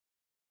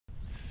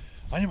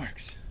On your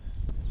marks.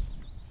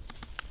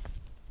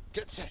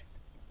 Get set.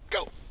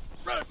 Go.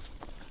 Run.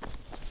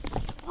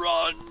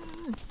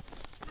 Run.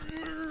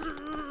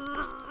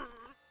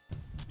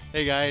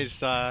 Hey guys,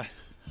 how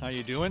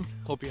you doing?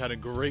 Hope you had a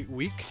great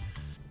week.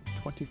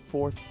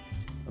 24th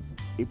of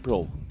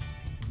April.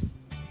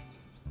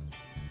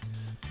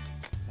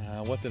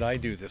 What did I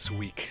do this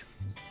week?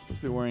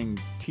 Supposed to be wearing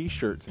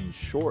t-shirts and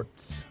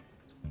shorts.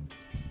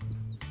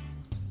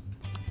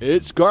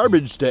 It's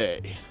garbage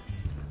day.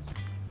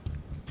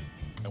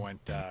 I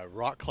went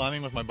rock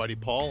climbing with my buddy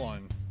Paul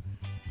on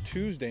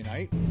Tuesday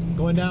night.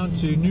 Going down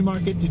to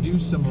Newmarket to do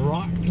some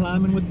rock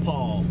climbing with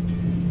Paul.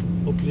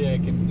 Hopefully I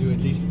can do at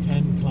least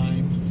 10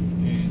 climbs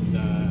and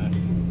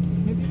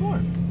maybe more.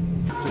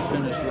 Just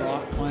finished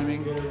rock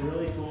climbing.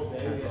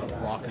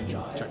 Rock and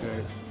jump. Check it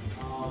out.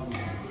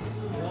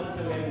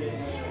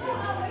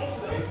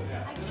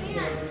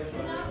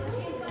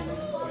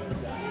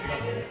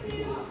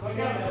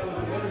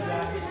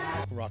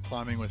 Rock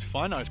climbing was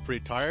fun. I was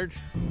pretty tired.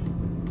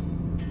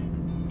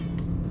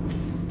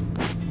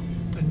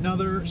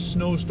 Another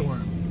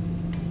snowstorm.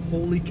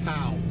 Holy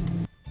cow.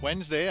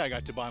 Wednesday, I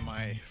got to buy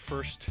my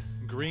first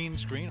green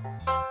screen.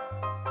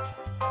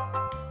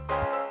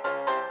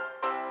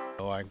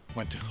 So I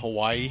went to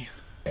Hawaii.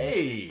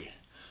 Hey,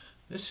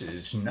 this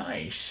is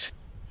nice.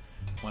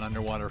 Went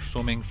underwater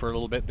swimming for a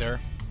little bit there.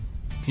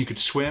 You could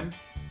swim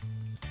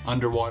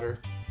underwater.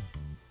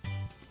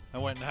 I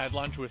went and had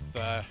lunch with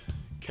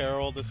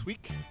Carol this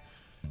week.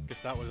 Guess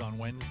that was on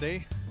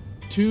Wednesday.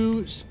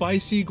 2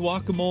 spicy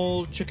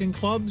guacamole chicken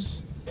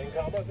clubs.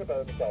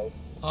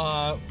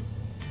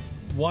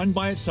 One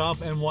by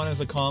itself and one as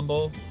a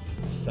combo.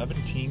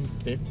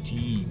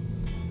 $17.15.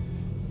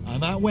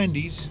 I'm at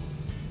Wendy's.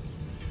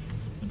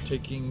 I'm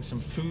taking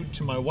some food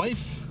to my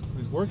wife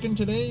who's working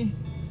today.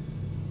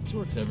 She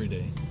works every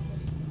day.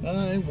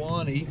 I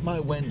want to eat my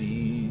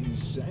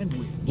Wendy's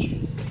sandwich.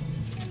 And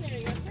there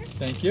you go, sir.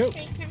 Thank you.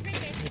 Thanks, have a great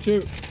day. You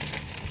too.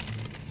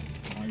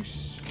 Nice.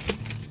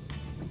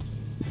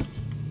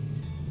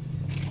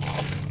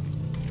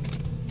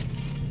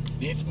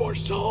 Needs more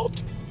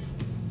salt.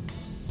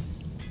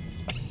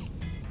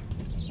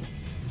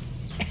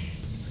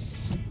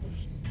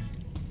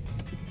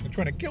 They're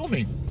trying to kill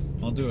me.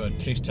 I'll do a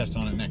taste test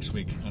on it next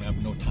week. I have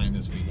no time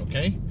this week,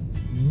 okay?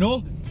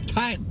 No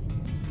time.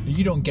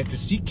 You don't get to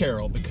see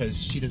Carol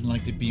because she doesn't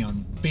like to be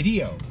on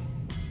video.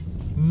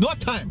 No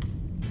time.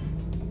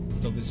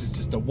 So this is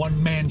just a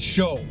one-man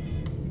show.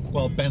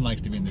 Well, Ben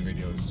likes to be in the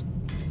videos.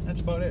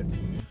 That's about it.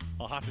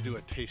 I'll have to do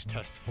a taste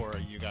test for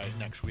you guys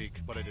next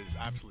week, but it is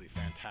absolutely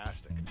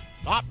fantastic.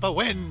 Stop the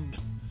wind!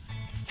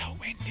 It's so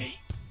windy.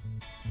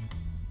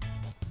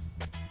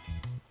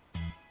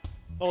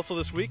 Also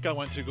this week I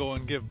went to go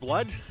and give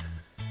blood.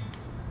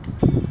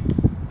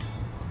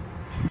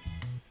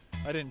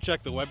 I didn't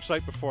check the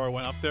website before I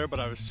went up there, but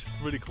I was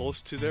really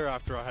close to there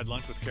after I had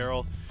lunch with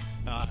Carol.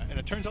 And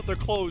it turns out they're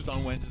closed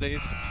on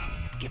Wednesdays.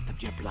 Give them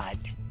your blood.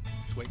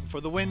 Just waiting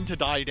for the wind to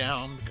die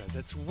down because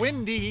it's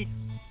windy.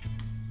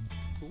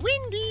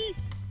 Windy!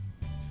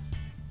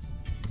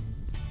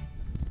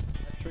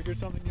 That triggered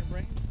something in your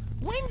brain?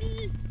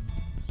 Windy!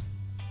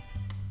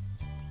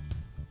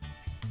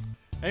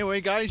 Anyway,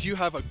 guys, you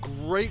have a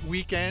great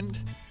weekend,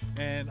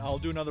 and I'll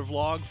do another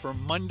vlog for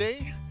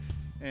Monday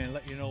and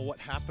let you know what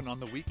happened on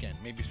the weekend.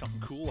 Maybe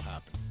something cool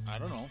happened. I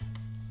don't know.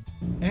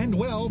 And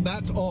well,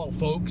 that's all,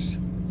 folks.